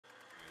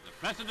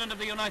President of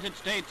the United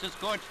States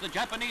escorts the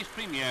Japanese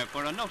premier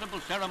for a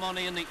notable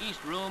ceremony in the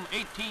East Room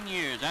 18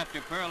 years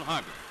after Pearl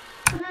Harbor.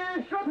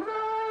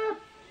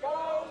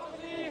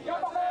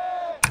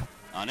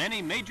 On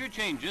any major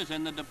changes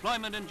in the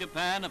deployment in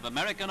Japan of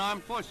American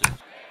armed forces.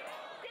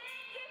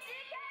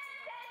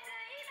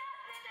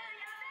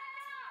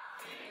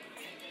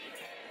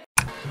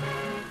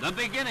 The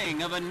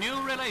beginning of a new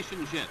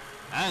relationship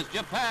as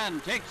Japan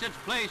takes its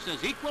place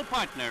as equal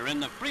partner in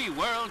the free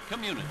world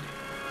community.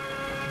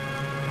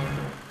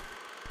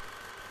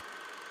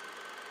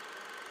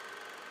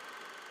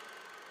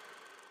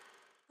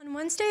 On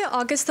Wednesday,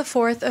 August the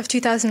 4th of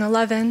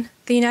 2011,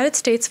 the United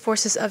States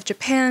Forces of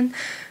Japan,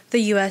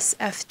 the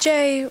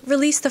USFJ,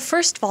 released the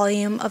first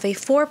volume of a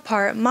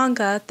 4-part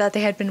manga that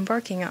they had been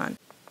working on.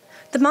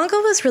 The manga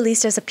was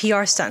released as a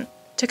PR stunt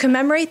to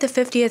commemorate the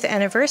 50th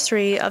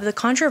anniversary of the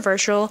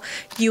controversial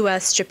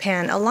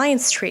US-Japan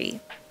Alliance Treaty,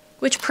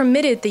 which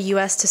permitted the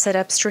US to set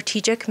up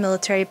strategic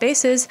military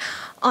bases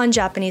on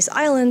Japanese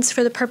islands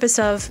for the purpose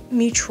of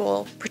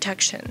mutual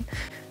protection.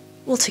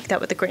 We'll take that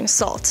with a grain of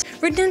salt.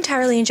 Written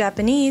entirely in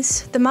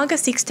Japanese, the manga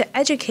seeks to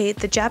educate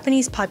the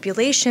Japanese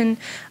population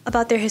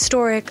about their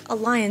historic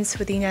alliance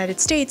with the United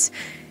States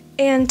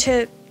and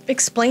to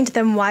explain to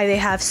them why they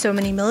have so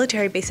many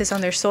military bases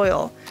on their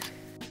soil.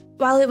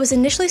 While it was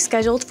initially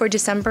scheduled for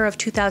December of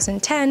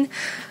 2010,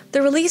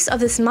 the release of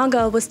this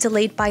manga was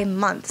delayed by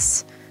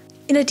months.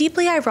 In a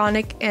deeply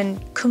ironic and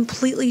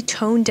completely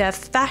tone-deaf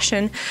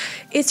fashion,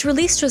 its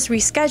release was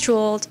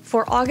rescheduled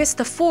for August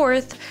the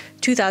 4th,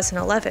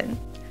 2011.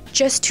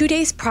 Just 2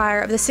 days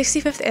prior of the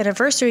 65th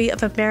anniversary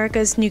of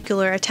America's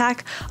nuclear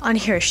attack on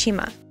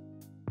Hiroshima.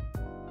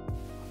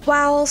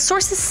 While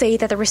sources say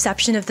that the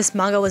reception of this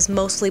manga was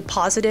mostly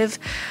positive,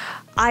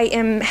 I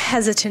am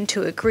hesitant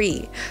to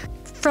agree.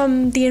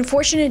 From the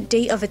unfortunate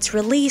date of its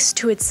release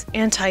to its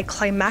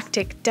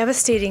anticlimactic,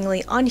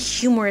 devastatingly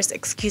unhumorous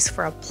excuse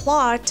for a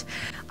plot,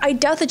 I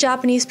doubt the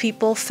Japanese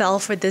people fell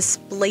for this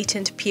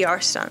blatant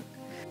PR stunt.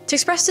 To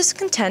express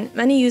discontent,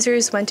 many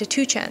users went to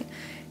 2chan,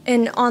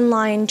 an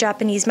online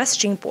Japanese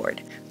messaging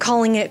board,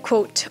 calling it,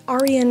 quote,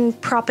 Aryan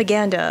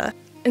propaganda,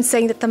 and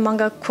saying that the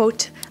manga,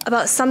 quote,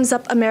 about sums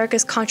up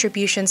America's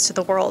contributions to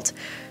the world,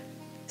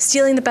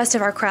 stealing the best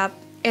of our crap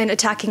and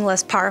attacking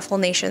less powerful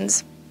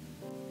nations.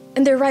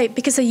 And they're right,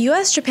 because the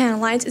US-Japan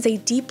alliance is a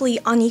deeply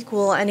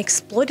unequal and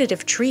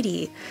exploitative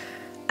treaty.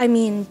 I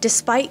mean,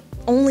 despite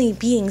only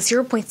being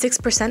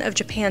 0.6% of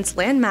Japan's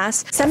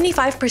landmass,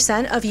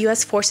 75% of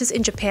US forces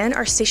in Japan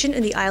are stationed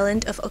in the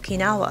island of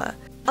Okinawa.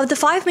 Of the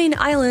 5 main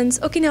islands,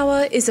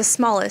 Okinawa is the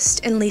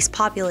smallest and least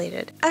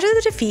populated. After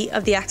the defeat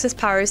of the Axis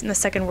powers in the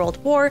Second World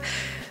War,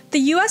 the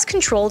US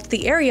controlled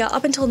the area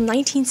up until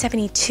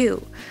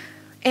 1972,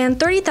 and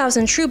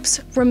 30,000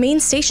 troops remain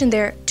stationed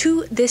there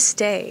to this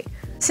day.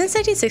 Since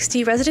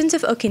 1960, residents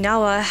of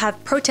Okinawa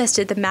have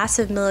protested the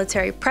massive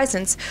military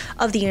presence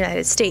of the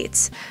United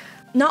States.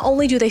 Not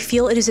only do they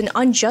feel it is an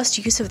unjust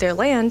use of their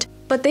land,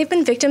 but they've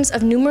been victims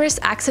of numerous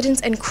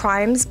accidents and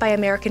crimes by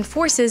American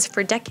forces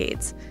for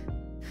decades.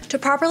 To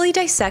properly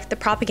dissect the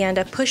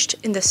propaganda pushed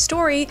in this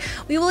story,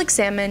 we will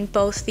examine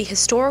both the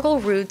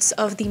historical roots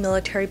of the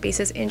military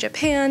bases in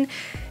Japan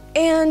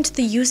and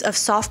the use of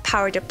soft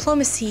power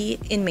diplomacy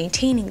in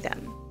maintaining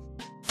them.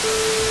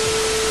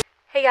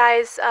 Hey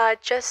guys,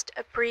 just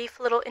a brief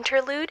little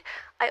interlude.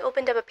 I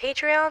opened up a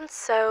Patreon,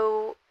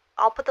 so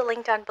I'll put the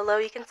link down below.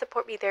 You can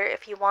support me there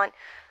if you want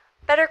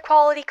better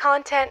quality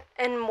content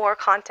and more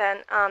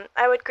content.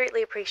 I would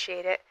greatly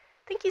appreciate it.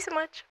 Thank you so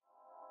much.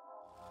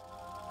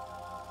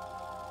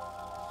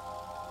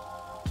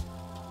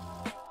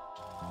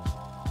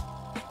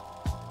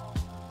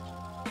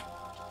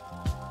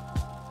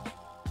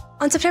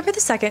 On September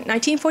 2nd,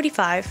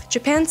 1945,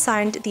 Japan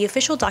signed the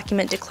official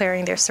document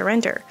declaring their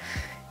surrender.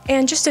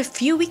 And just a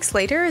few weeks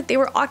later, they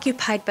were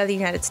occupied by the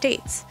United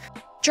States.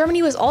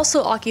 Germany was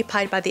also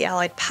occupied by the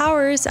Allied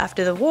powers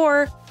after the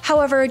war.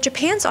 However,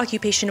 Japan's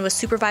occupation was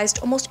supervised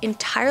almost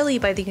entirely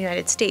by the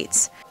United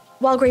States.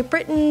 While Great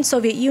Britain,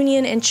 Soviet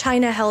Union, and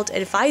China held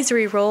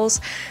advisory roles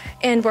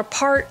and were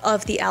part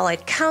of the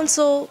Allied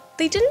Council,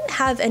 they didn't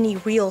have any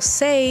real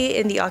say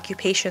in the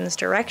occupation's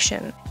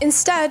direction.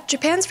 Instead,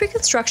 Japan's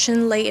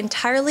reconstruction lay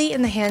entirely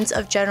in the hands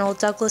of General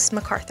Douglas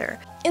MacArthur.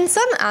 In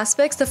some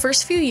aspects, the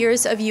first few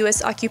years of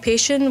US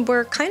occupation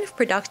were kind of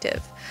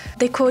productive.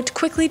 They, quote,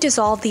 quickly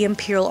dissolved the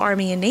Imperial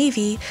Army and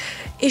Navy,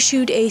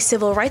 issued a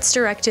civil rights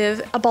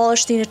directive,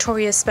 abolished the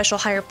notorious special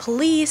hire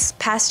police,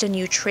 passed a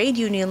new trade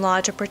union law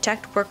to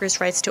protect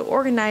workers' rights to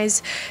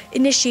organize,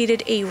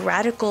 initiated a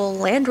radical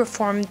land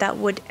reform that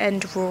would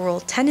end rural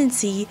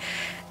tenancy,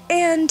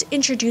 and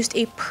introduced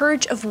a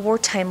purge of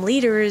wartime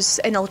leaders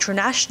and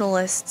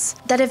ultranationalists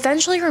that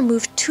eventually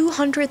removed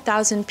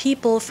 200,000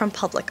 people from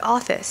public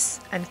office,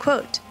 end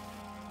quote.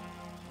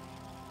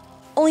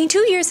 Only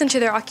 2 years into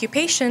their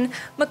occupation,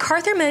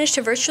 MacArthur managed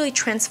to virtually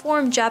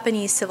transform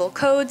Japanese civil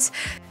codes,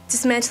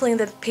 dismantling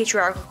the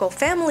patriarchal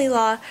family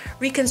law,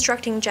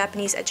 reconstructing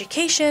Japanese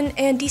education,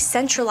 and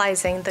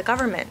decentralizing the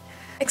government.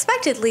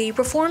 Expectedly,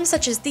 reforms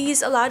such as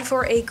these allowed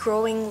for a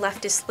growing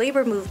leftist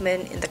labor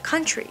movement in the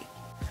country.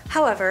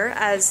 However,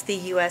 as the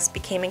US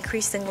became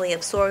increasingly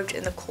absorbed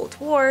in the Cold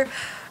War,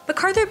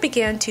 MacArthur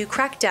began to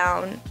crack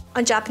down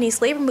on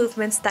Japanese labor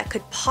movements that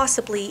could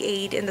possibly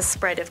aid in the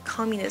spread of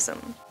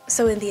communism.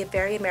 So in the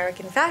very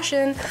American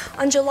fashion,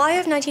 on July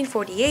of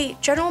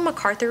 1948, General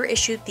MacArthur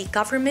issued the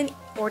Government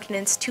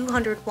Ordinance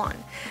 201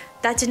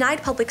 that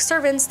denied public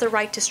servants the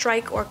right to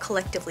strike or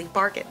collectively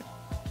bargain.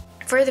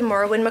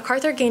 Furthermore, when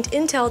MacArthur gained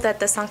intel that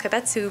the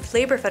Sankabetsu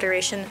Labor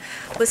Federation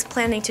was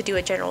planning to do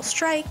a general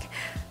strike,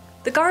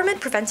 the government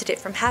prevented it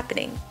from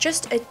happening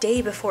just a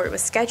day before it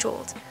was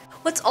scheduled.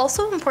 What's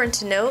also important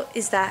to note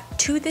is that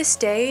to this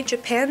day,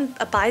 Japan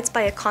abides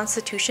by a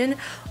constitution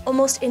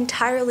almost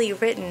entirely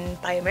written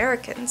by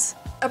Americans.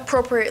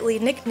 Appropriately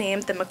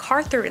nicknamed the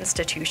MacArthur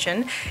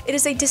Institution, it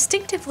is a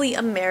distinctively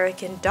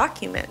American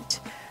document.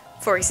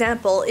 For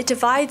example, it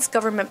divides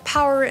government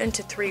power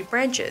into 3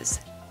 branches: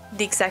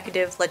 the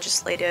executive,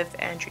 legislative,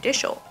 and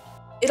judicial.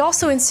 It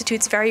also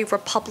institutes very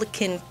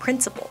Republican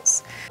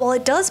principles. While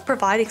it does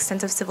provide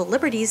extensive civil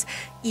liberties,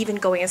 even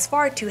going as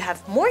far to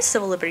have more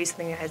civil liberties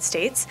than the United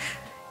States,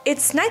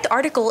 its 9th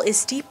article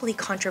is deeply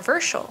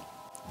controversial.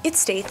 It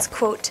states,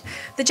 quote,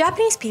 "The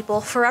Japanese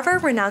people forever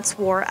renounce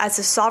war as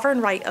a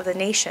sovereign right of the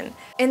nation,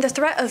 and the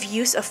threat of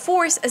use of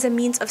force as a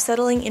means of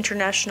settling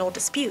international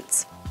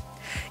disputes.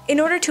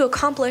 In order to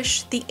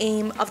accomplish the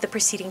aim of the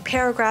preceding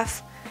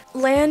paragraph,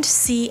 land,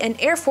 sea, and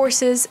air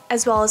forces,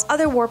 as well as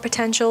other war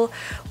potential,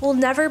 will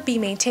never be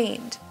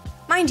maintained."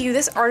 Mind you,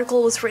 this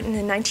article was written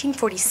in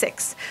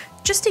 1946,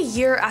 just a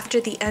year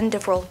after the end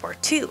of World War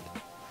II,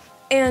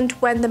 and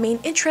when the main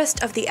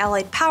interest of the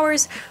Allied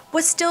powers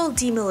was still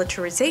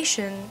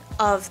demilitarization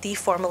of the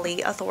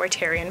formerly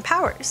authoritarian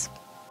powers.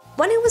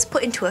 When it was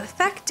put into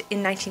effect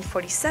in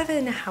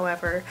 1947,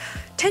 however,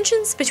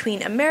 tensions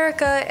between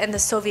America and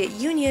the Soviet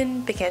Union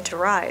began to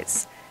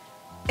rise,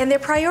 and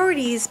their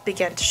priorities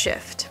began to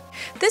shift.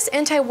 This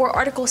anti-war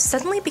article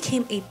suddenly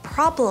became a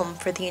problem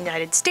for the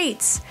United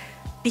States,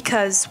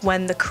 because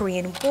when the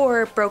Korean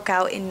War broke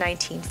out in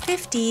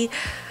 1950,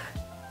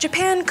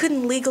 Japan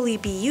couldn't legally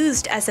be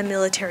used as a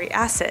military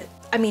asset.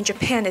 I mean,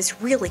 Japan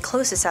is really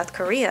close to South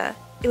Korea.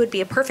 It would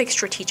be a perfect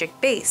strategic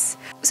base.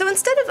 So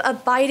instead of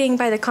abiding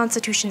by the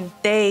constitution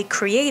they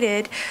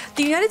created,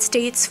 the United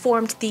States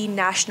formed the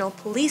National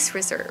Police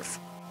Reserve.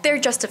 Their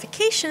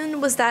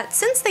justification was that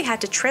since they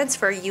had to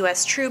transfer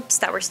US troops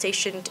that were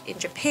stationed in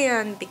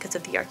Japan because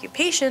of the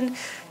occupation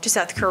to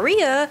South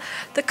Korea,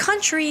 the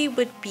country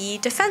would be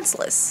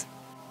defenseless.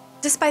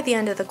 Despite the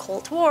end of the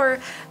Cold War,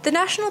 the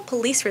National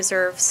Police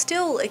Reserve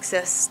still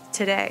exists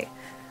today,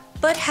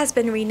 but has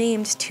been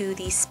renamed to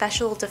the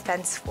Special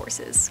Defense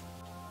Forces.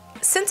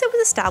 Since it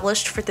was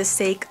established for the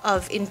sake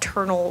of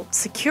internal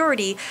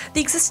security,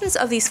 the existence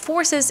of these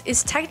forces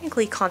is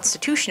technically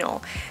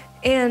constitutional,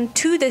 and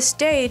to this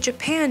day,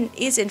 Japan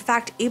is in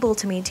fact able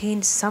to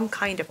maintain some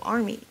kind of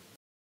army.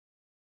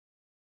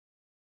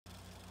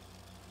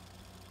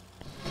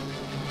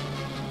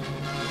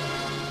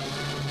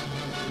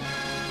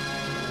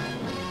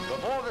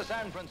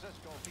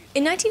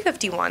 In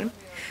 1951,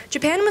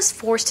 Japan was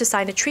forced to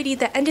sign a treaty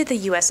that ended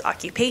the US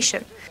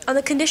occupation, on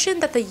the condition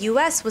that the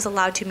US was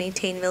allowed to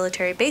maintain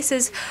military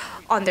bases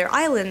on their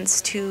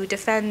islands to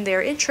defend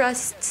their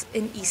interests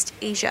in East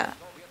Asia.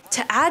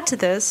 To add to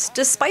this,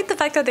 despite the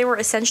fact that they were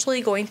essentially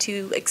going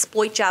to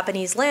exploit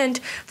Japanese land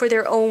for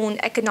their own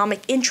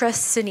economic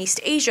interests in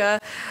East Asia,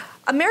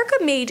 America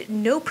made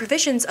no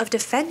provisions of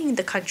defending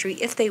the country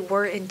if they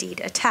were indeed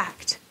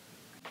attacked.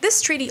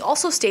 This treaty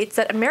also states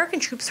that American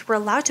troops were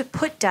allowed to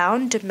put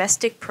down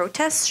domestic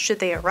protests should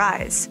they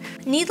arise.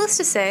 Needless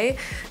to say,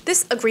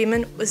 this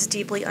agreement was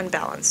deeply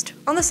unbalanced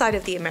on the side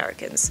of the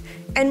Americans,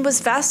 and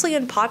was vastly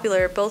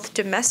unpopular both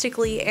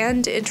domestically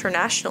and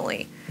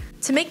internationally.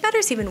 To make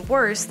matters even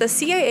worse, the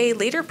CIA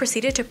later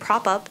proceeded to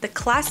prop up the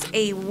Class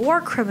A war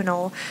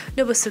criminal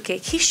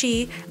Nobusuke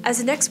Kishi as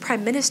the next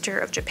Prime Minister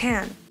of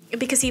Japan,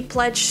 because he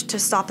pledged to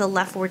stop the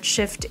leftward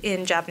shift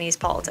in Japanese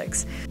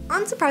politics.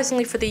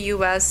 Unsurprisingly for the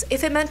US,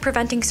 if it meant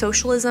preventing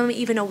socialism,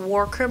 even a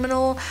war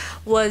criminal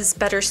was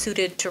better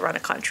suited to run a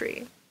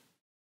country.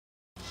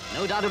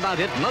 No doubt about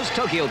it, most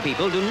Tokyo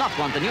people do not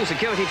want the new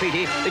security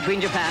treaty between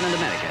Japan and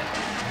America.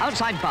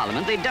 Outside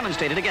Parliament, they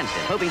demonstrated against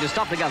it, hoping to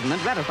stop the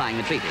government ratifying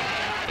the treaty.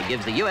 It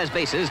gives the US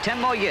bases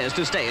 10 more years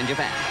to stay in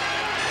Japan.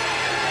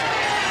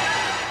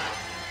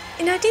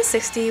 In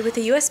 1960, with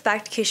the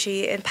US-backed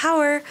Kishi in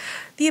power,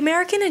 the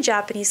American and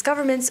Japanese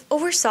governments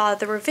oversaw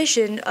the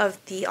revision of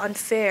the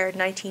unfair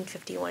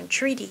 1951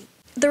 treaty.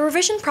 The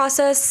revision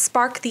process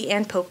sparked the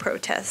AMPO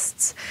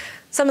protests,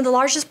 some of the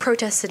largest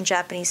protests in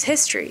Japanese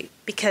history,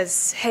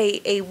 because,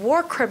 hey, a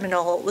war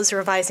criminal was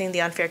revising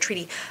the unfair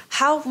treaty.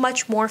 How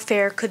much more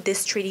fair could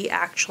this treaty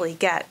actually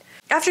get?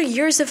 After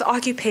years of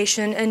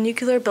occupation and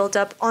nuclear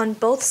buildup on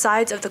both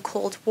sides of the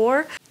Cold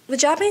War, the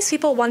Japanese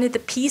people wanted the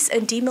peace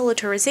and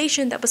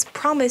demilitarization that was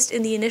promised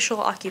in the initial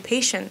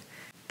occupation.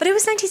 But it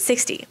was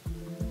 1960.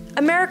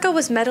 America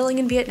was meddling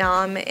in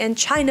Vietnam, and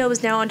China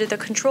was now under the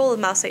control of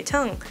Mao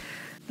Zedong.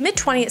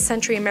 Mid-20th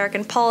century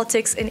American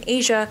politics in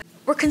Asia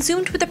were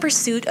consumed with the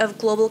pursuit of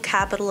global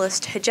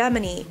capitalist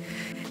hegemony,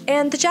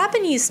 and the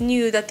Japanese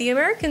knew that the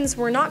Americans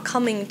were not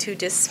coming to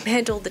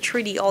dismantle the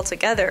treaty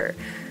altogether.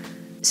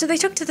 So they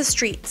took to the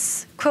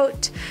streets.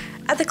 Quote,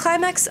 "At the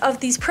climax of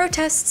these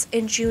protests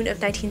in June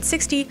of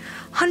 1960,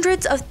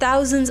 hundreds of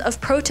thousands of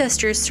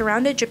protesters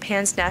surrounded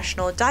Japan's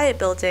National Diet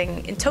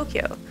Building in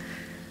Tokyo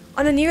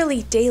on a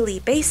nearly daily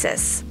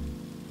basis.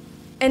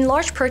 And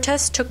large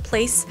protests took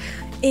place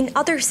in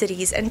other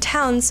cities and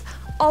towns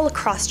all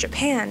across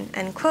Japan,"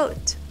 end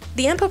quote.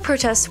 The AMPO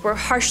protests were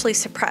harshly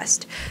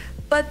suppressed,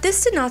 but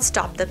this did not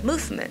stop the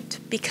movement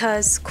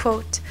because,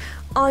 quote,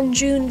 "On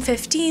June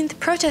 15th,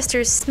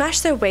 protesters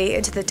smashed their way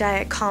into the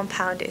Diet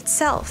compound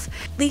itself,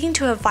 leading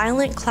to a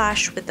violent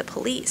clash with the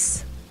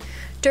police.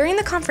 During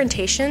the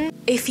confrontation,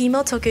 a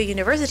female Tokyo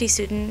University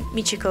student,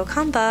 Michiko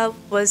Kamba,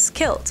 was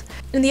killed.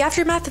 In the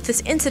aftermath of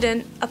this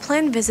incident, a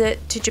planned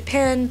visit to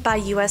Japan by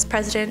US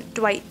President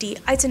Dwight D.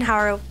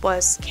 Eisenhower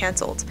was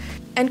cancelled,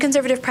 and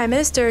conservative Prime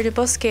Minister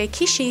Nobusuke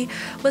Kishi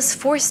was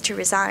forced to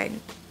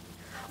resign.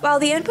 While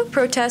the AMPO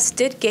protests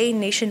did gain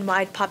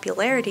nationwide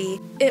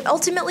popularity, it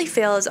ultimately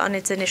fails on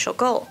its initial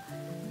goal,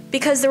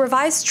 because the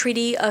revised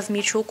Treaty of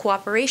Mutual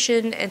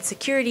Cooperation and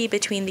Security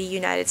between the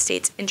United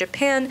States and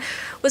Japan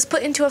was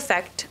put into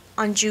effect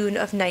on June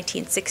of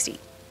 1960.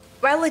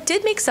 While it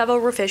did make several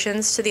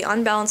revisions to the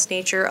unbalanced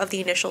nature of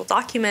the initial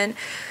document,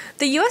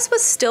 the US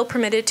was still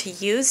permitted to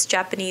use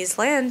Japanese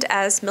land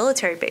as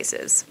military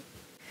bases.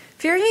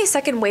 Fearing a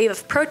second wave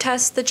of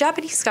protests, the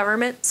Japanese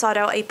government sought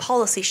out a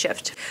policy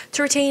shift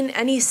to retain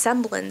any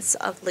semblance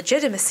of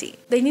legitimacy.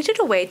 They needed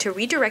a way to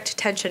redirect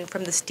attention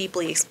from this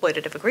deeply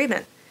exploitative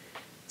agreement.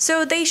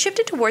 So they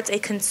shifted towards a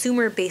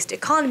consumer-based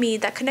economy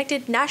that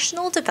connected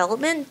national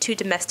development to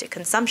domestic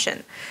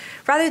consumption,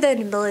 rather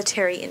than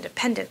military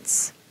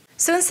independence.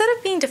 So instead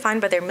of being defined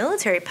by their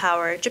military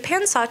power,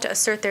 Japan sought to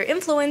assert their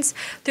influence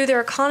through their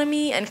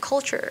economy and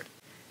culture.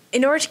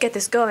 In order to get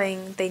this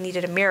going, they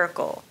needed a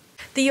miracle.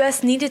 The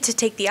US needed to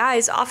take the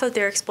eyes off of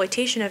their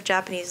exploitation of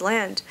Japanese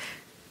land,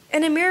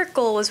 and a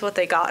miracle was what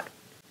they got.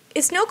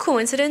 It's no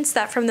coincidence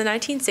that from the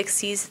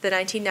 1960s to the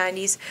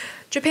 1990s,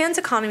 Japan's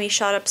economy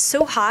shot up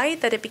so high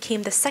that it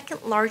became the second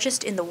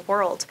largest in the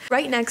world,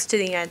 right next to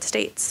the United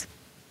States.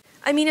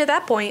 I mean, at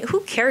that point,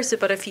 who cares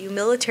about a few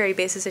military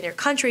bases in your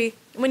country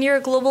when you're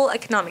a global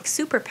economic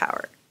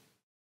superpower?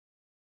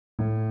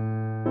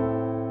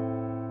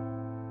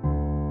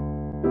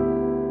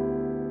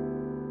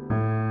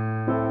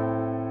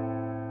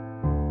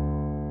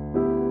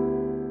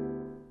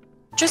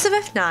 Joseph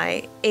F.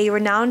 Nye, a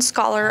renowned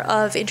scholar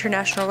of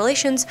international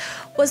relations,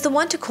 was the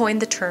one to coin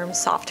the term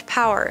soft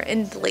power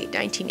in the late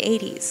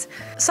 1980s.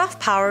 Soft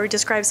power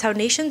describes how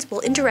nations will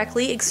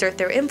indirectly exert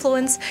their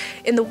influence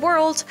in the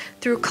world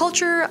through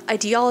culture,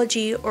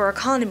 ideology, or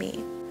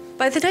economy.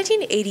 By the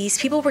 1980s,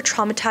 people were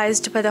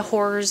traumatized by the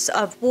horrors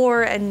of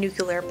war and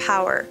nuclear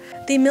power.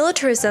 The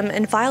militarism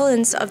and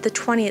violence of the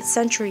 20th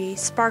century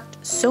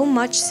sparked so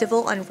much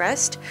civil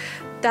unrest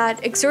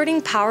that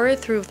exerting power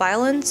through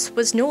violence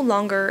was no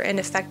longer an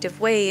effective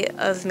way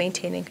of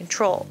maintaining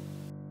control.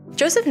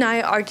 Joseph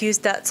Nye argues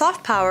that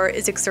soft power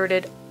is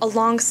exerted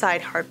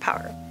alongside hard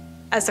power,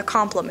 as a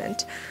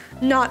complement,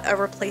 not a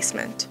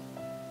replacement.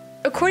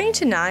 According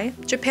to Nye,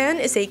 Japan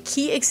is a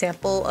key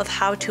example of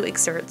how to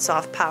exert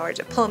soft power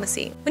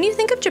diplomacy. When you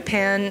think of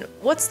Japan,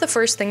 what's the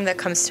first thing that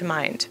comes to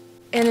mind?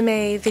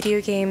 Anime, video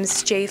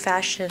games,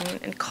 J-fashion,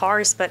 and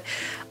cars, but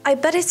I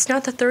bet it's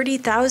not the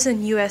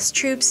 30,000 US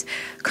troops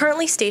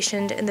currently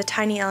stationed in the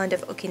tiny island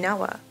of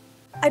Okinawa.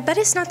 I bet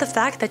it's not the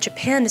fact that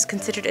Japan is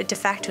considered a de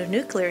facto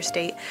nuclear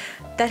state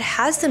that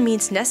has the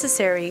means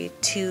necessary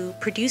to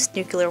produce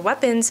nuclear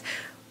weapons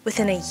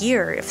within a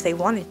year if they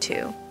wanted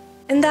to.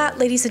 And that,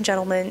 ladies and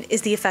gentlemen,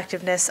 is the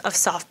effectiveness of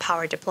soft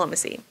power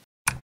diplomacy.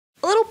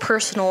 A little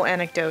personal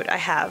anecdote I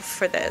have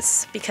for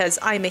this, because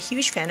I'm a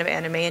huge fan of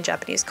anime and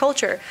Japanese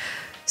culture.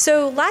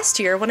 So last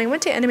year, when I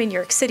went to Anime New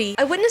York City,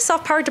 I witnessed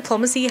soft power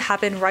diplomacy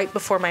happen right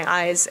before my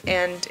eyes,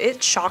 and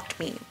it shocked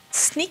me.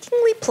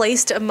 Sneakingly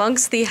placed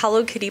amongst the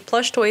Hello Kitty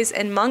plush toys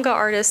and manga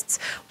artists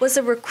was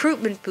a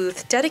recruitment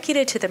booth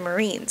dedicated to the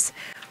Marines,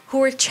 who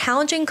were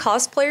challenging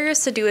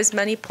cosplayers to do as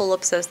many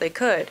pull-ups as they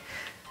could.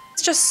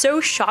 It's just so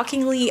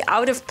shockingly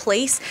out of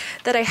place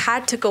that I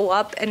had to go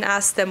up and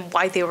ask them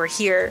why they were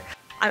here.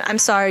 I'm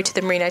sorry to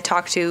the Marine I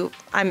talked to.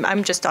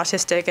 I'm just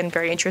autistic and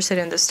very interested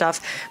in this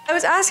stuff. I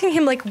was asking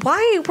him, like,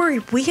 why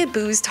were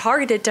weeaboos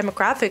targeted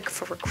demographic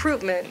for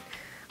recruitment?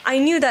 I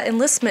knew that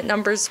enlistment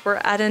numbers were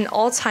at an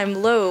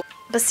all-time low,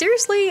 but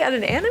seriously, at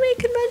an anime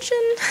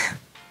convention?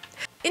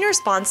 In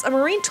response, a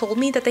Marine told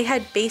me that they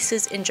had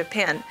bases in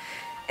Japan,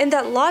 and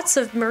that lots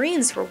of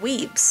Marines were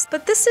weebs.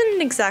 But this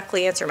didn't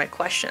exactly answer my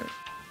question.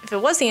 If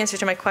it was the answer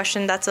to my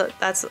question, that's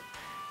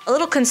a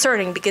little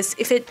concerning, because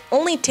if it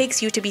only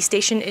takes you to be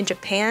stationed in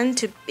Japan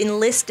to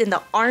enlist in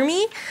the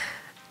army,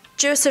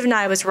 Joseph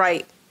Nye was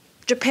right.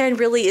 Japan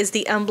really is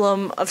the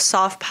emblem of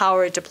soft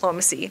power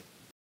diplomacy.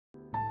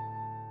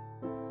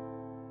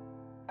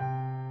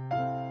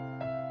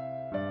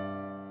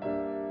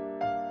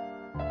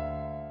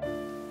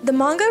 The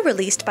manga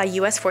released by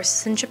US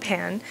forces in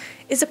Japan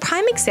is a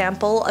prime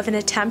example of an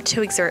attempt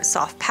to exert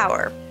soft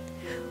power.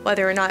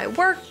 Whether or not it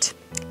worked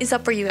is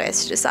up for you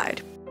guys to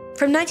decide.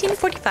 From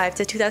 1945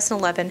 to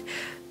 2011,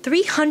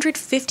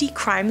 350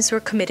 crimes were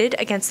committed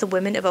against the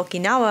women of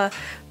Okinawa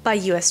by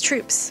US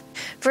troops.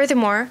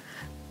 Furthermore,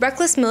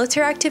 reckless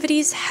military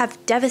activities have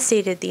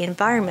devastated the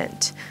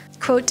environment.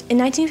 Quote, in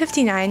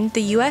 1959,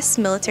 the US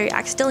military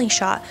accidentally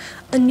shot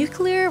a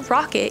nuclear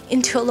rocket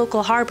into a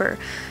local harbor.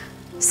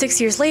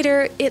 6 years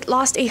later, it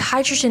lost a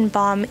hydrogen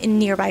bomb in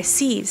nearby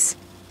seas.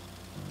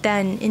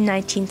 Then, in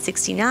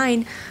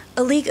 1969,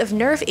 a leak of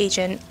nerve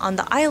agent on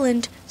the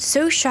island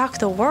so shocked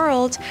the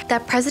world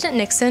that President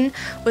Nixon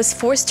was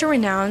forced to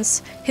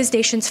renounce his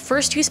nation's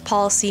first-use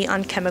policy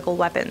on chemical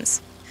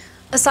weapons.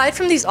 Aside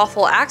from these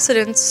awful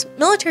accidents,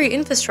 military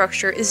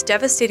infrastructure is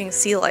devastating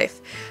sea life,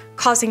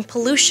 causing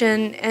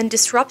pollution and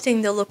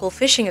disrupting the local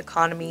fishing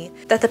economy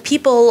that the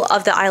people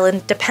of the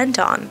island depend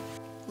on.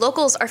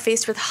 Locals are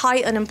faced with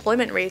high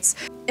unemployment rates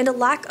and a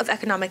lack of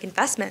economic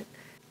investment.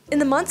 In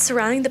the months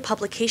surrounding the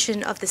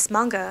publication of this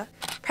manga,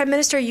 Prime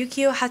Minister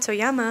Yukio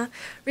Hatoyama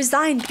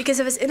resigned because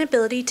of his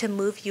inability to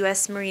move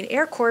US Marine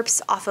Air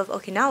Corps off of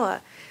Okinawa,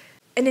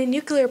 and a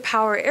nuclear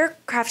power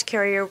aircraft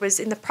carrier was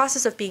in the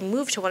process of being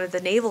moved to one of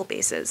the naval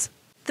bases.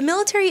 The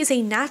military is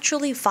a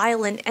naturally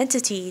violent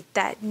entity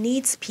that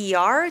needs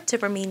PR to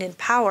remain in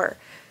power.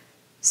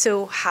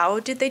 So how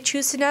did they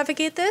choose to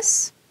navigate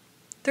this?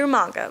 Through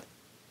manga.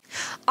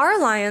 Our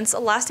alliance, a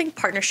lasting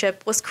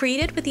partnership, was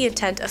created with the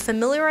intent of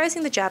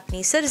familiarizing the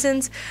Japanese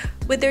citizens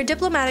with their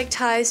diplomatic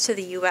ties to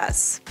the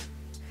US.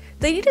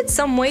 They needed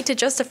some way to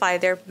justify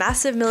their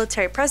massive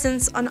military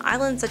presence on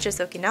islands such as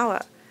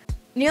Okinawa.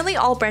 Nearly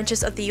all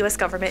branches of the US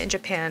government in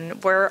Japan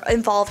were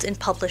involved in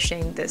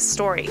publishing this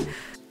story,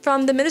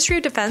 from the Ministry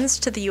of Defense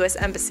to the US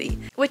Embassy,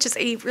 which is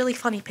a really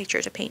funny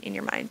picture to paint in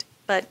your mind.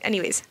 But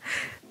anyways,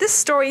 this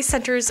story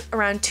centers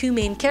around two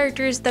main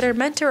characters that are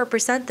meant to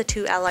represent the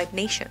two allied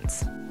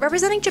nations.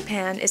 Representing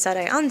Japan is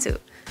Arai Anzu,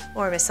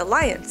 or Miss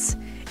Alliance,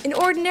 an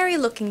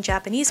ordinary-looking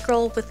Japanese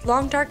girl with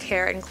long dark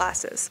hair and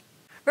glasses.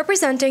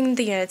 Representing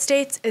the United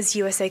States is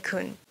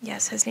USA-kun.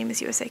 Yes, his name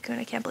is USA-kun.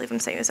 I can't believe I'm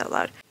saying this out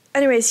loud.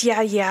 Anyways,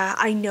 yeah,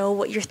 I know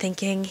what you're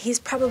thinking. He's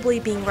probably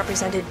being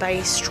represented by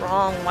a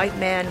strong white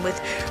man with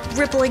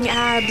rippling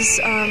abs,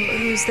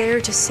 who's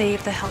there to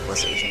save the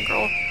helpless Asian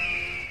girl.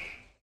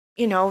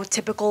 You know,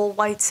 typical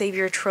white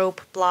savior trope,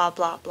 blah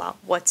blah blah,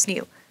 what's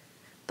new?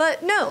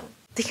 But no,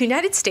 the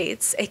United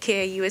States,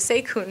 aka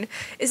USA-kun,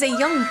 is a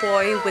young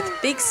boy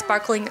with big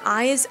sparkling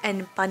eyes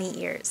and bunny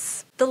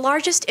ears. The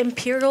largest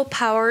imperial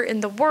power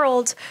in the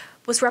world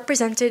was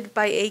represented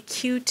by a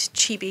cute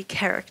chibi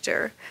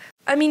character.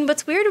 I mean,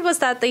 what's weird was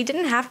that they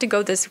didn't have to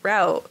go this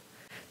route,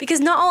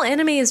 because not all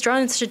anime is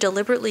drawn in such a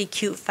deliberately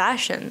cute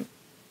fashion.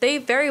 They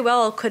very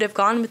well could have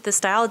gone with the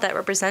style that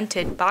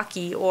represented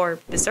Baki or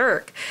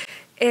Berserk,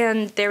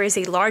 and there is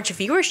a large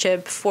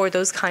viewership for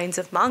those kinds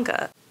of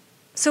manga.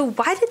 So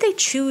why did they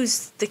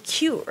choose the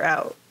cute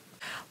route?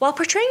 While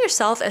portraying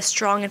yourself as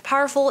strong and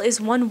powerful is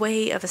one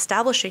way of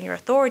establishing your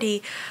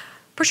authority,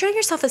 portraying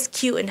yourself as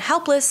cute and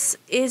helpless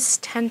is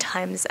 10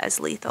 times as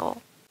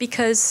lethal,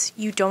 because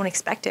you don't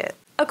expect it.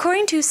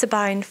 According to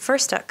Sabine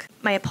Furstuck,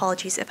 my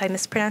apologies if I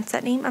mispronounced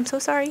that name, I'm so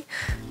sorry,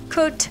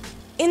 quote,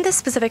 in this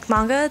specific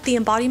manga, the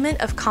embodiment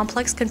of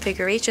complex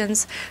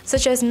configurations,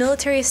 such as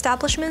military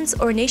establishments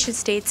or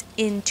nation-states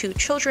into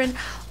children,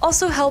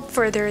 also help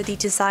further the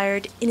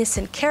desired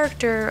innocent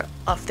character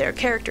of their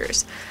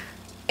characters,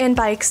 and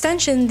by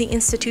extension, the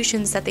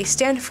institutions that they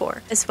stand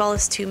for, as well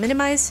as to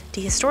minimize,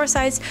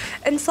 dehistoricize,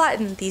 and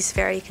flatten these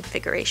very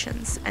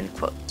configurations, end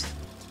quote.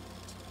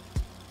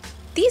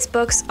 These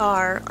books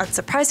are,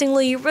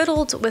 unsurprisingly,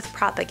 riddled with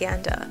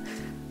propaganda.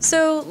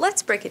 So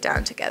let's break it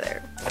down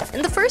together.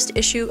 In the first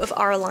issue of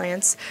Our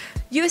Alliance,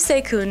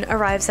 USA-kun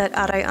arrives at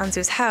Arai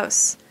Anzu's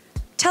house,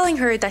 telling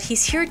her that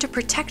he's here to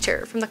protect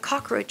her from the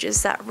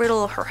cockroaches that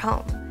riddle her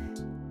home.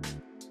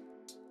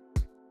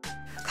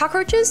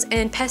 Cockroaches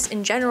and pests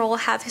in general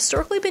have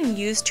historically been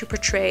used to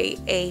portray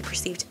a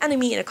perceived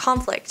enemy in a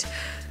conflict.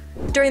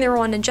 During the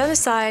Rwandan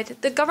genocide,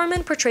 the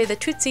government portrayed the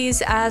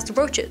Tutsis as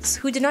roaches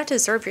who did not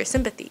deserve your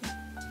sympathy.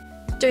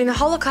 During the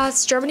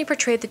Holocaust, Germany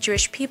portrayed the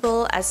Jewish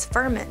people as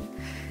vermin.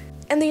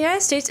 And the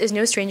United States is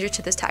no stranger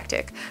to this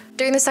tactic.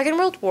 During the Second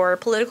World War,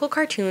 political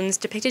cartoons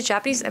depicted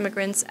Japanese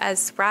immigrants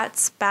as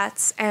rats,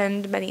 bats,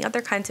 and many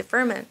other kinds of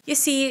vermin. You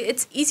see,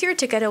 it's easier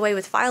to get away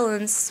with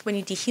violence when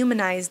you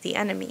dehumanize the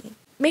enemy.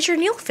 Major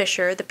Neil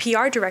Fisher, the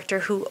PR director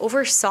who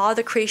oversaw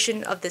the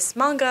creation of this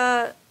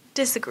manga,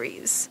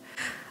 disagrees.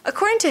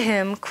 According to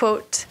him,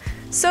 quote,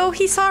 so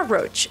he saw a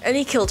roach, and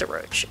he killed a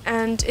roach,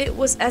 and it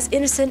was as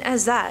innocent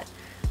as that.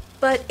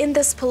 But in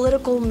this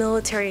political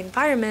military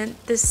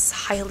environment, this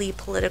highly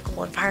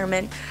political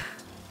environment,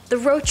 the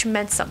roach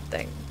meant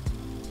something.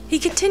 He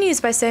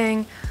continues by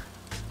saying,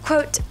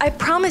 quote, I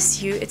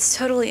promise you it's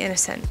totally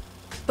innocent,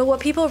 but what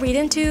people read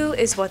into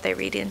is what they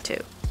read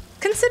into.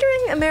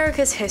 Considering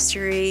America's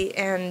history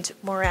and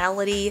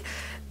morality,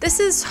 This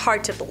is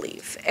hard to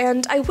believe,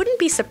 and I wouldn't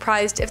be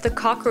surprised if the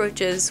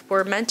cockroaches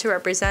were meant to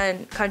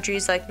represent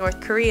countries like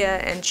North Korea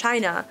and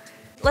China.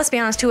 Let's be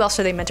honest, who else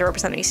are they meant to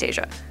represent in East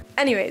Asia?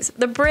 Anyways,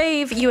 the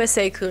brave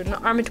USA-kun,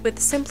 armed with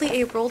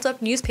simply a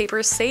rolled-up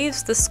newspaper,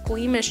 saves the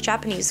squeamish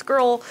Japanese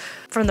girl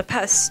from the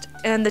pest,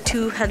 and the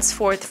two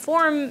henceforth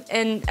form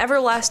an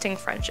everlasting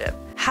friendship.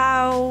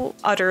 How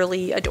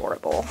utterly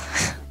adorable.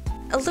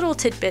 A little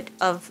tidbit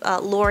of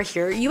lore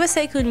here.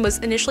 USA-kun was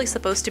initially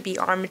supposed to be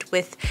armed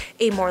with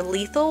a more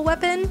lethal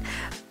weapon,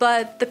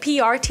 but the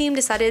PR team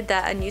decided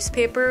that a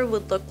newspaper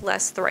would look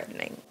less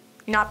threatening.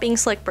 You're not being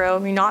slick,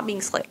 bro. You're not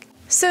being slick.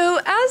 So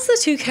as the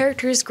two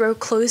characters grow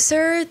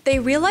closer, they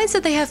realize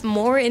that they have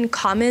more in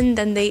common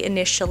than they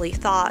initially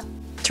thought.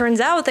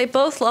 Turns out they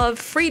both love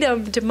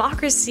freedom,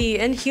 democracy,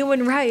 and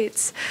human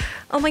rights.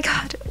 Oh my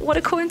god, what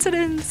a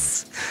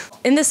coincidence.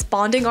 In this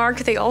bonding arc,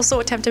 they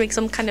also attempt to make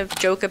some kind of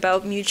joke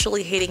about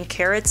mutually hating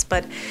carrots,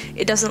 but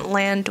it doesn't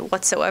land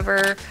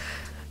whatsoever.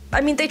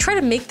 I mean, they try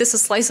to make this a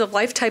slice of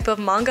life type of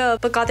manga,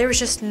 but god, there was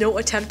just no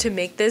attempt to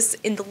make this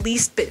in the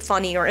least bit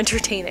funny or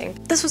entertaining.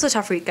 This was a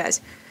tough read, guys.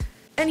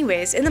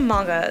 Anyways, in the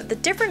manga, the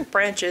different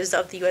branches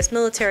of the US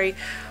military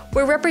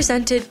were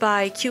represented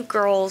by cute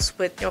girls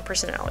with no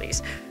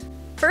personalities.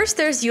 First,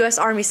 there's US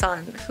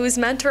Army-san, who is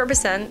meant to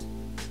represent,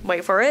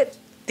 wait for it,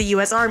 the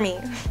US Army.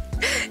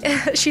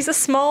 She's a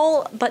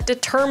small but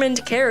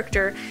determined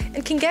character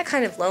and can get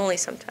kind of lonely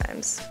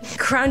sometimes.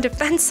 Ground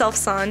Defense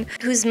Self-san,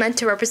 who's meant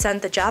to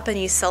represent the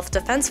Japanese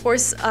self-defense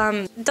force,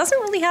 doesn't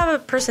really have a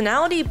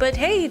personality, but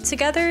hey,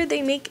 together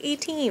they make a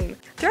team.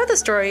 Throughout the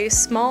story,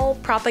 small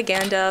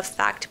propaganda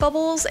fact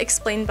bubbles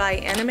explained by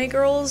anime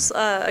girls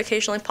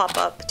occasionally pop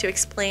up to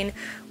explain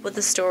what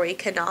the story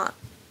cannot.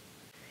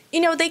 You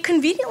know, they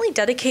conveniently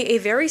dedicate a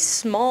very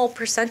small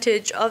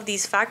percentage of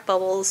these fact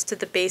bubbles to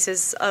the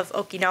bases of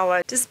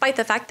Okinawa, despite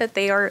the fact that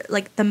they are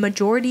like the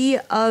majority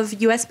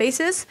of US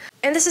bases.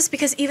 And this is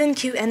because even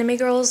cute anime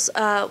girls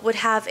would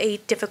have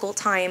a difficult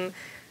time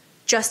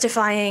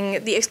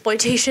justifying the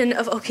exploitation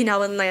of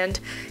Okinawan land.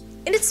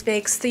 In its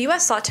makes, the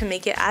US sought to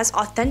make it as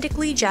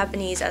authentically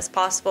Japanese as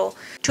possible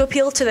to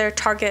appeal to their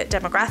target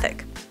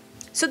demographic.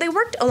 So they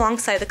worked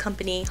alongside the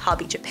company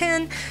Hobby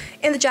Japan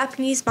and the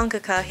Japanese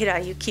mangaka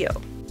Hirai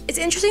Yukio. It's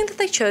interesting that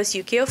they chose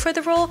Yukio for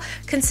the role,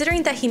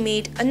 considering that he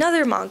made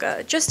another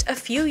manga just a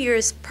few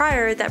years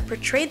prior that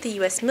portrayed the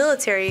US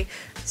military,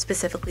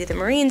 specifically the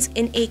Marines,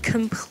 in a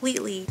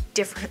completely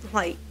different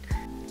light.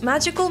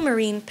 Magical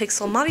Marine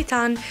Pixel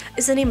Maritan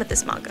is the name of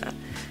this manga.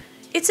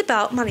 It's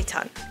about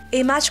Maritan,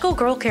 a magical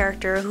girl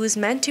character who's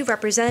meant to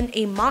represent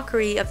a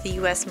mockery of the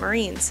US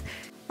Marines.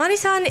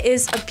 Maritan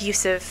is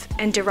abusive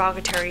and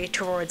derogatory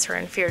towards her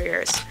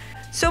inferiors.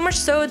 So much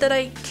so that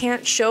I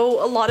can't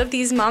show a lot of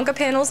these manga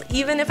panels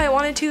even if I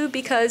wanted to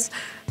because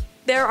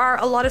there are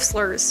a lot of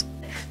slurs.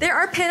 There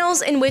are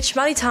panels in which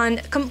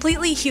Maritan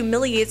completely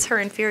humiliates her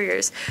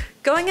inferiors,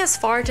 going as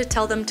far to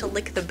tell them to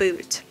lick the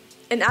boot,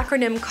 an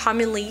acronym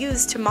commonly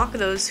used to mock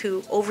those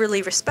who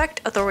overly respect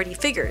authority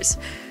figures,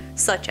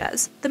 such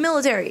as the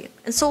military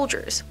and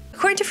soldiers.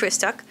 According to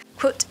Frustuck,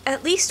 quote,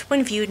 at least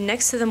when viewed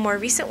next to the more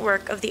recent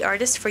work of the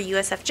artist for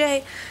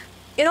USFJ,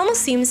 it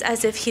almost seems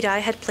as if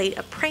Hirai had played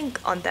a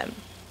prank on them.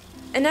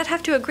 And I'd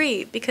have to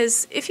agree,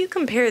 because if you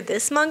compare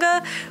this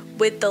manga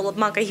with the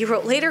manga he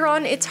wrote later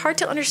on, it's hard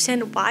to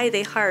understand why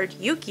they hired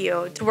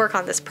Yukio to work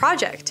on this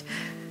project.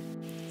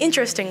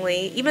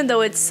 Interestingly, even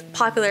though it's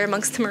popular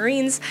amongst the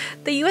Marines,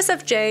 the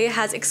USFJ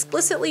has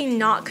explicitly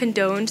not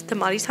condoned the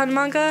Maritan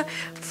manga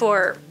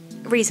for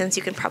reasons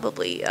you can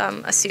probably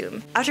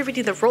assume. After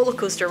reading the roller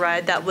coaster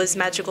ride that was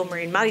Magical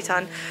Marine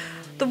Maritan,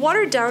 the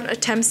watered-down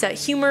attempts at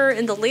humor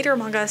in the later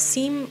manga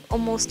seem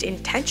almost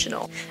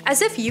intentional,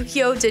 as if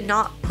Yukio did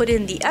not put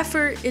in the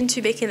effort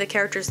into making the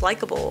characters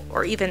likable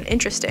or even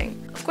interesting.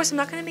 Of course, I'm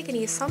not going to make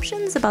any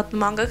assumptions about the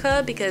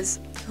mangaka because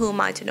who am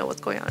I to know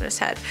what's going on in his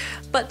head,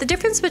 but the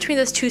difference between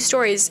those two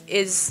stories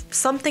is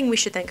something we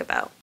should think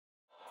about.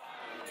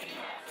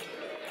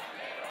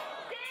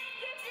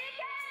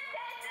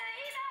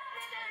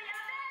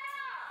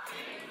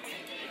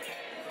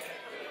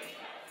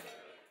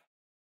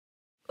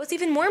 What's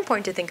even more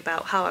important to think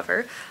about,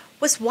 however,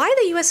 was why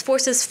the US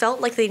forces felt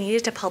like they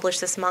needed to publish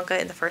this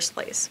manga in the first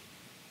place.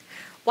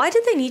 Why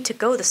did they need to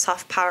go the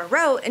soft power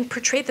route and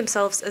portray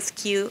themselves as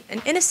cute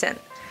and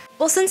innocent?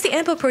 Well, since the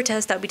AMPO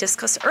protest that we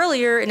discussed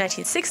earlier in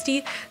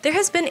 1960, there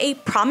has been a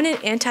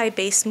prominent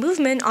anti-base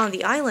movement on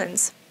the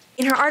islands.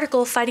 In her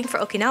article, Fighting for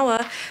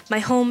Okinawa, My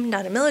Home,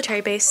 Not a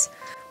Military Base,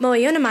 Moe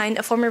Yonemine,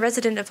 a former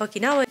resident of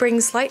Okinawa,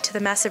 brings light to the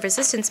massive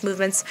resistance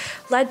movements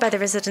led by the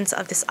residents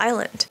of this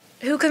island,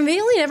 who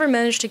conveniently never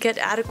managed to get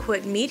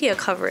adequate media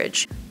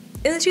coverage.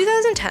 In the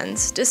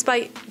 2010s,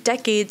 despite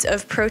decades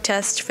of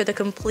protest for the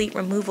complete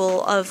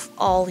removal of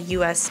all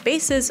US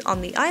bases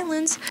on the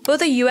islands,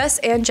 both the US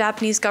and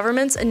Japanese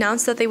governments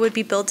announced that they would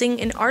be building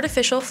an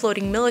artificial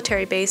floating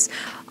military base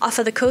off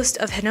of the coast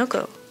of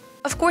Henoko.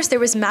 Of course, there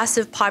was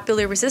massive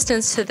popular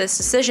resistance to this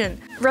decision.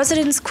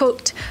 Residents,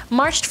 quote,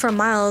 marched for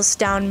miles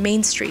down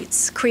main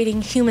streets,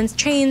 creating human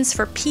chains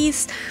for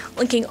peace,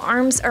 linking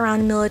arms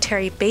around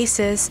military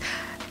bases,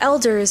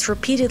 elders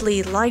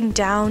repeatedly lying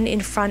down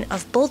in front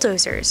of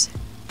bulldozers.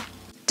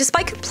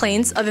 Despite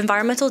complaints of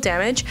environmental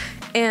damage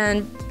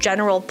and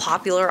general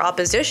popular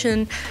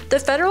opposition, the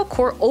federal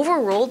court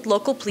overruled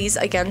local pleas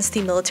against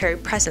the military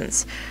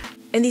presence,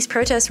 and these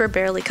protests were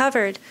barely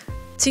covered.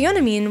 To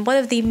Yeonamin, one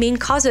of the main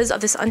causes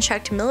of this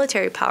unchecked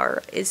military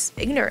power is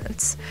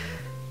ignorance.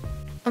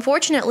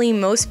 Unfortunately,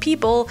 most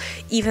people,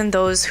 even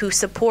those who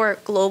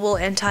support global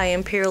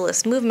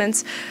anti-imperialist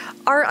movements,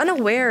 are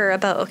unaware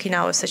about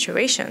Okinawa's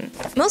situation.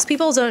 Most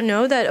people don't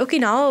know that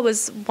Okinawa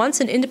was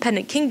once an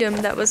independent kingdom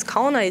that was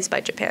colonized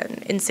by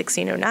Japan in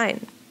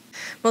 1609.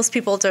 Most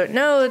people don't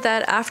know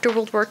that after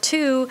World War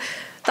II,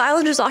 the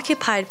island was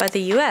occupied by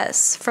the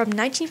US from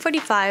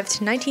 1945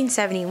 to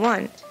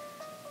 1971.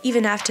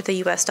 Even after the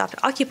US stopped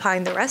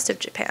occupying the rest of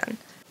Japan.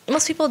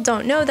 Most people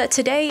don't know that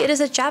today it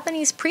is a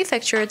Japanese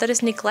prefecture that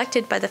is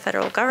neglected by the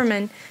federal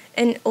government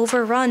and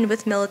overrun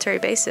with military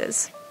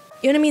bases.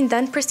 Yeonamin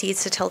then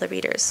proceeds to tell the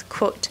readers,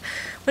 quote,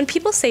 when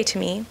people say to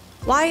me,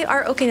 why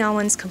are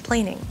Okinawans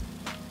complaining?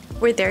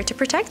 We're there to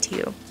protect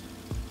you.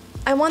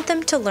 I want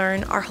them to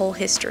learn our whole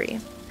history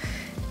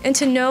and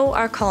to know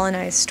our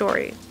colonized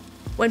story.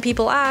 When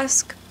people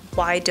ask,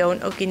 why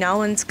don't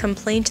Okinawans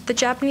complain to the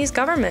Japanese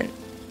government?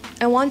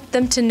 I want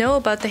them to know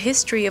about the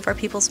history of our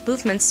people's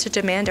movements to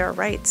demand our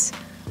rights.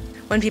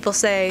 When people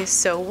say,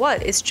 so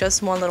what, it's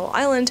just one little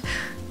island,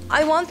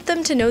 I want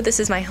them to know this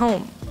is my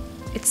home.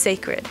 It's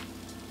sacred.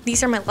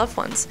 These are my loved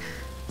ones.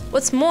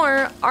 What's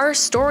more, our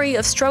story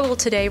of struggle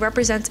today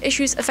represents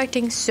issues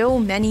affecting so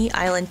many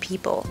island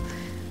people.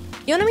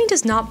 Yeonamin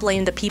does not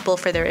blame the people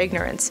for their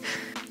ignorance.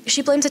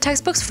 She blames the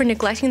textbooks for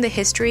neglecting the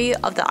history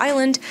of the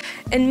island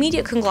and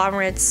media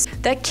conglomerates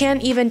that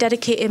can't even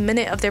dedicate a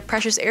minute of their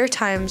precious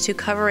airtime to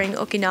covering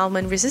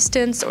Okinawan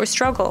resistance or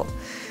struggle.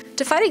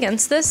 To fight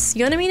against this,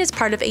 Yeonamin is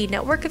part of a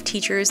network of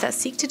teachers that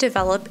seek to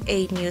develop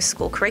a new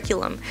school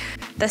curriculum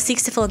that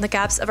seeks to fill in the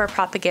gaps of our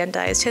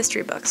propagandized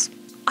history books.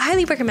 I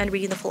highly recommend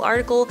reading the full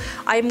article.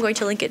 I'm going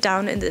to link it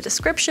down in the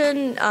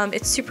description.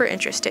 It's super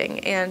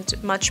interesting and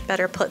much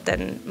better put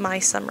than my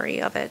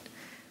summary of it.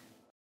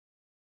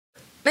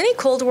 Many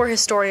Cold War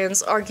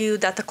historians argue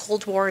that the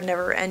Cold War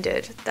never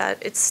ended, that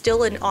it's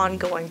still an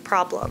ongoing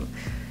problem.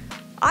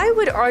 I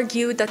would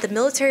argue that the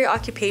military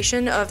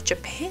occupation of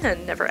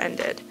Japan never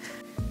ended.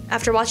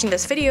 After watching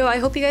this video, I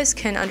hope you guys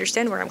can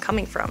understand where I'm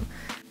coming from.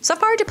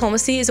 Soft power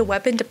diplomacy is a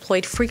weapon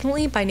deployed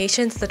frequently by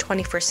nations in the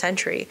 21st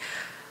century.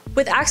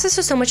 With access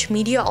to so much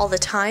media all the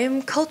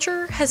time,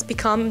 culture has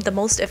become the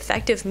most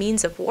effective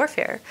means of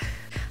warfare.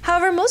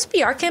 However, most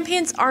PR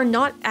campaigns are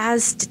not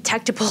as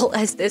detectable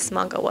as this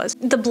manga was.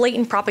 The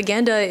blatant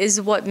propaganda is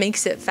what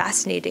makes it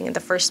fascinating in the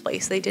first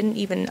place. They didn't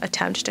even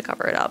attempt to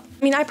cover it up.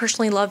 I mean, I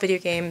personally love video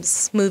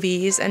games,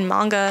 movies, and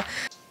manga,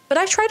 but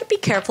I try to be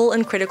careful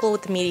and critical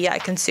with the media I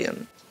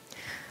consume.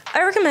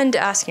 I recommend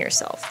asking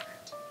yourself,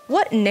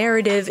 what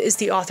narrative is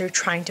the author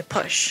trying to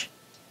push?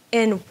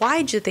 And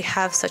why do they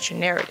have such a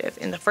narrative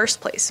in the first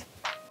place?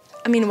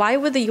 I mean, why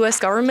would the US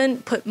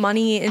government put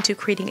money into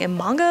creating a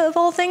manga of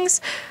all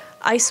things?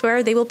 I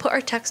swear they will put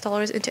our tax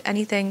dollars into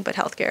anything but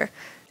healthcare.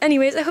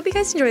 Anyways, I hope you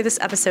guys enjoyed this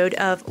episode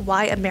of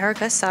Why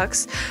America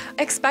Sucks.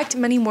 Expect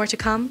many more to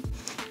come.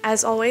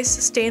 As always,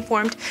 stay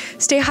informed,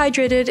 stay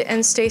hydrated,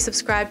 and stay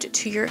subscribed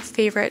to your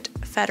favorite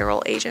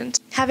federal agent.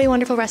 Have a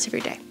wonderful rest of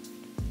your day.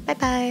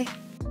 Bye-bye.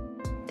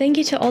 Thank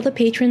you to all the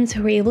patrons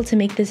who were able to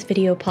make this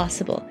video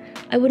possible.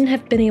 I wouldn't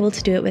have been able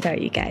to do it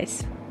without you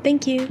guys.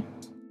 Thank you.